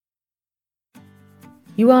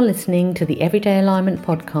You are listening to the Everyday Alignment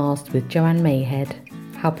podcast with Joanne Mayhead,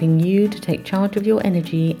 helping you to take charge of your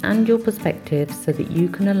energy and your perspective so that you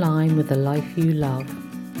can align with the life you love.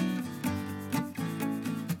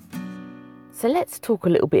 So let's talk a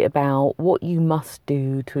little bit about what you must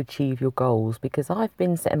do to achieve your goals, because I've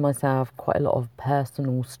been setting myself quite a lot of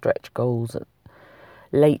personal stretch goals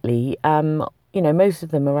lately. Most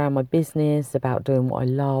of them around my business, about doing what I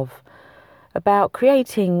love, about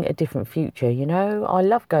creating a different future. I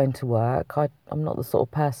love going to work. I'm not the sort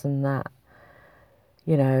of person that,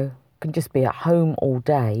 can just be at home all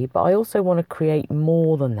day, but I also want to create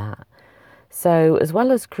more than that. So as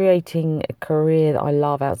well as creating a career that I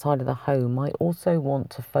love outside of the home, I also want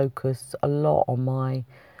to focus a lot on my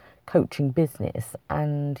coaching business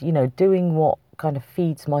and, doing what kind of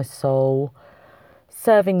feeds my soul,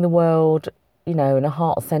 serving the world, in a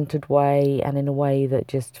heart-centered way and in a way that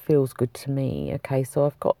just feels good to me. Okay, so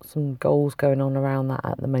I've got some goals going on around that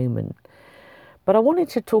at the moment. But I wanted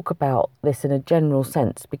to talk about this in a general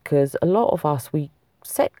sense because a lot of us, we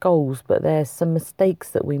set goals, but there's some mistakes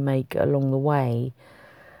that we make along the way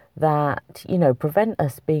that, prevent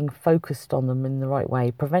us being focused on them in the right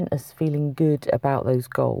way, prevent us feeling good about those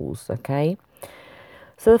goals, okay?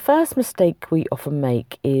 So the first mistake we often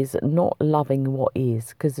make is not loving what is,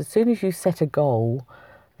 because as soon as you set a goal,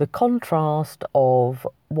 the contrast of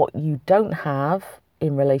what you don't have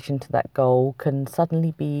in relation to that goal can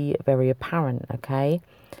suddenly be very apparent, okay?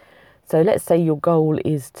 So let's say your goal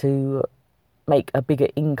is to make a bigger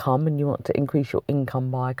income and you want to increase your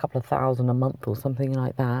income by a couple of thousand a month or something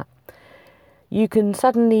like that. You can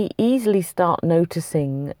suddenly easily start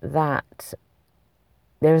noticing that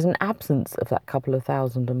there is an absence of that couple of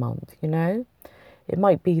thousand a month, It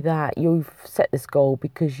might be that you've set this goal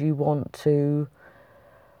because you want to,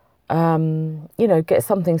 get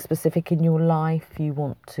something specific in your life. You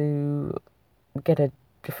want to get a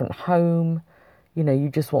different home. You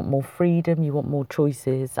just want more freedom. You want more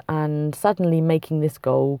choices. And suddenly making this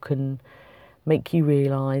goal can make you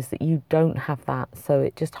realise that you don't have that. So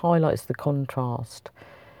it just highlights the contrast.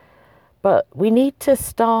 But we need to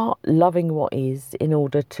start loving what is in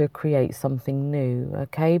order to create something new,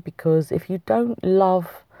 okay? Because if you don't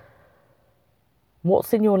love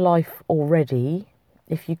what's in your life already,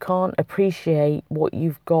 if you can't appreciate what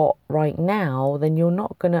you've got right now, then you're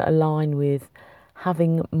not going to align with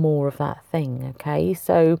having more of that thing, okay?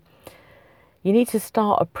 So you need to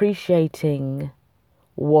start appreciating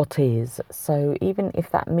what is. So even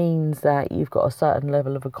if that means that you've got a certain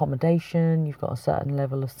level of accommodation, you've got a certain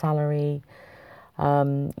level of salary,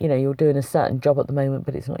 you're doing a certain job at the moment,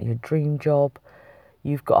 but it's not your dream job.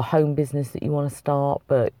 You've got a home business that you want to start,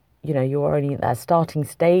 but, you're only at that starting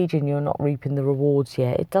stage and you're not reaping the rewards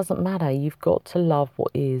yet. It doesn't matter. You've got to love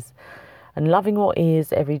what is. And loving what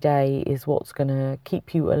is every day is what's going to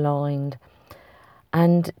keep you aligned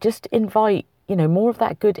and just invite more of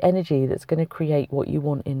that good energy that's going to create what you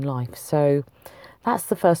want in life. So that's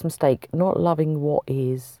the first mistake, not loving what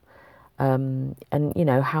is, and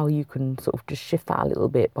how you can sort of just shift that a little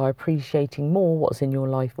bit by appreciating more what's in your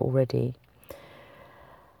life already.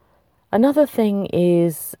 Another thing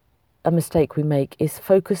is a mistake we make is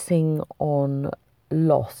focusing on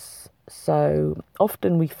loss. So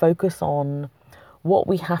often we focus on what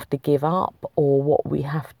we have to give up or what we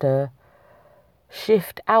have to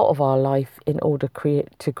shift out of our life in order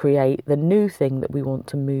to create the new thing that we want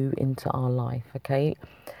to move into our life, okay?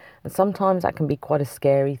 And sometimes that can be quite a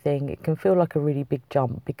scary thing. It can feel like a really big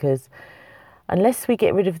jump because unless we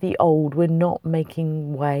get rid of the old, we're not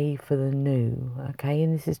making way for the new, okay?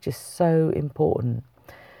 And this is just so important.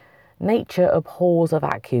 Nature abhors a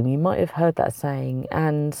vacuum. You might have heard that saying,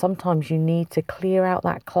 and sometimes you need to clear out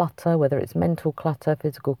that clutter, whether it's mental clutter,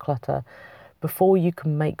 physical clutter, before you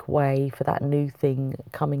can make way for that new thing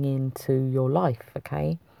coming into your life,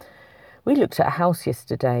 okay? We looked at a house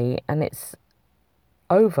yesterday and it's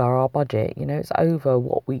over our budget, it's over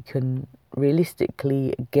what we can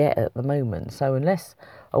realistically get at the moment. So unless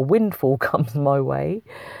a windfall comes my way,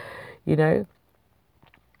 in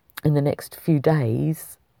the next few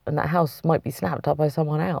days, and that house might be snapped up by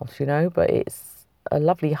someone else, but it's a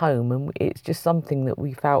lovely home and it's just something that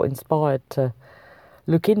we felt inspired to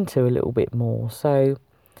look into a little bit more. So,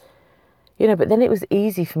 but then it was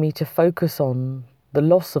easy for me to focus on the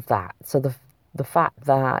loss of that. So the fact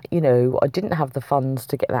that, I didn't have the funds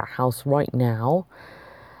to get that house right now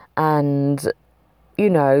and,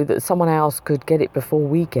 that someone else could get it before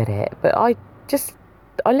we get it. But I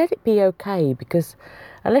let it be okay, because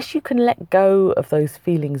unless you can let go of those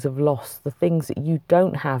feelings of loss, the things that you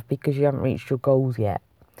don't have because you haven't reached your goals yet,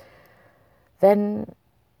 then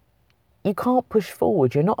you can't push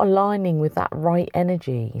forward. You're not aligning with that right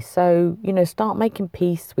energy. So, start making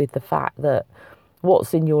peace with the fact that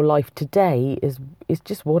what's in your life today is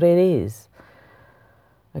just what it is.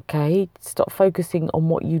 Okay? Stop focusing on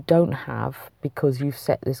what you don't have because you've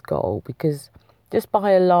set this goal. Because just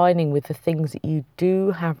by aligning with the things that you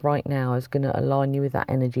do have right now is going to align you with that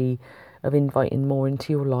energy of inviting more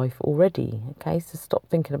into your life already. Okay? So stop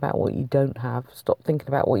thinking about what you don't have. Stop thinking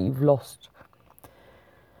about what you've lost.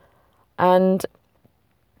 And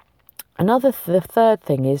the third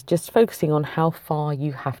thing is just focusing on how far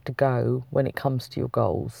you have to go when it comes to your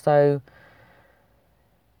goals. So,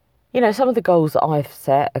 some of the goals that I've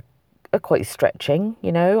set are quite stretching.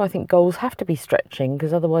 I think goals have to be stretching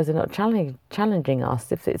because otherwise they're not challenging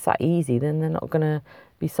us. If it's that easy, then they're not going to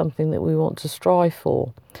be something that we want to strive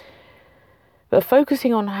for. But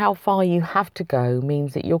focusing on how far you have to go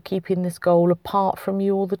means that you're keeping this goal apart from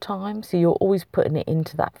you all the time. So you're always putting it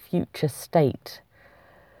into that future state.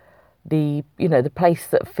 The place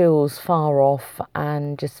that feels far off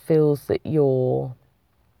and just feels that you're,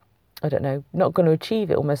 not going to achieve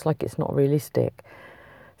it, almost like it's not realistic.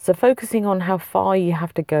 So focusing on how far you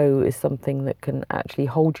have to go is something that can actually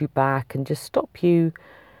hold you back and just stop you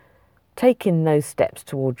taking those steps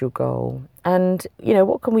towards your goal. And,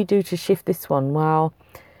 what can we do to shift this one? Well,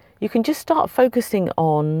 you can just start focusing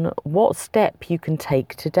on what step you can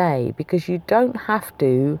take today, because you don't have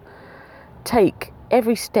to take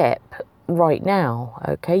every step right now,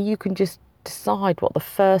 okay? You can just decide what the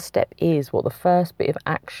first step is, what the first bit of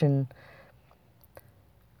action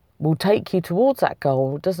will take you towards that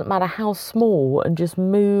goal. It doesn't matter how small, and just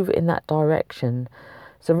move in that direction.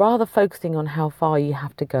 So rather focusing on how far you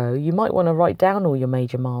have to go, you might want to write down all your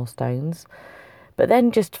major milestones, but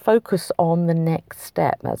then just focus on the next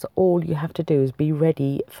step. That's all you have to do, is be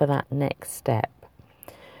ready for that next step.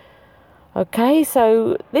 Okay,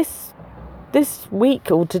 so this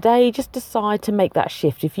week or today, just decide to make that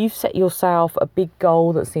shift. If you've set yourself a big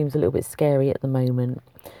goal that seems a little bit scary at the moment,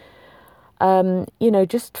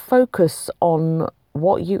 just focus on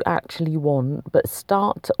what you actually want, but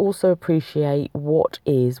start to also appreciate what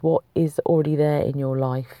is already there in your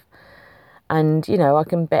life. And, I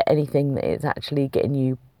can bet anything that it's actually getting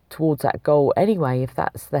you towards that goal anyway, if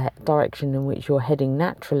that's the direction in which you're heading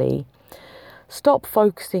naturally. Stop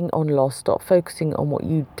focusing on loss. Stop focusing on what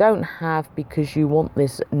you don't have because you want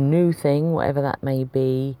this new thing, whatever that may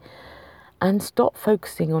be. And stop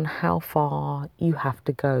focusing on how far you have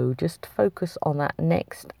to go. Just focus on that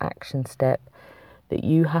next action step that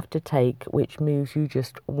you have to take, which moves you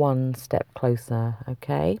just one step closer,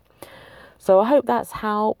 okay? So I hope that's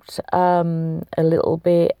helped a little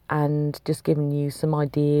bit, and just given you some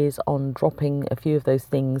ideas on dropping a few of those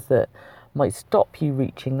things that might stop you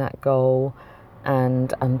reaching that goal.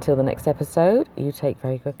 And until the next episode, you take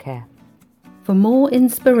very good care. For more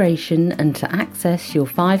inspiration and to access your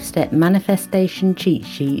 5-step manifestation cheat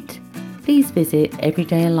sheet, please visit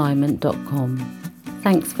everydayalignment.com.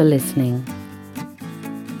 Thanks for listening.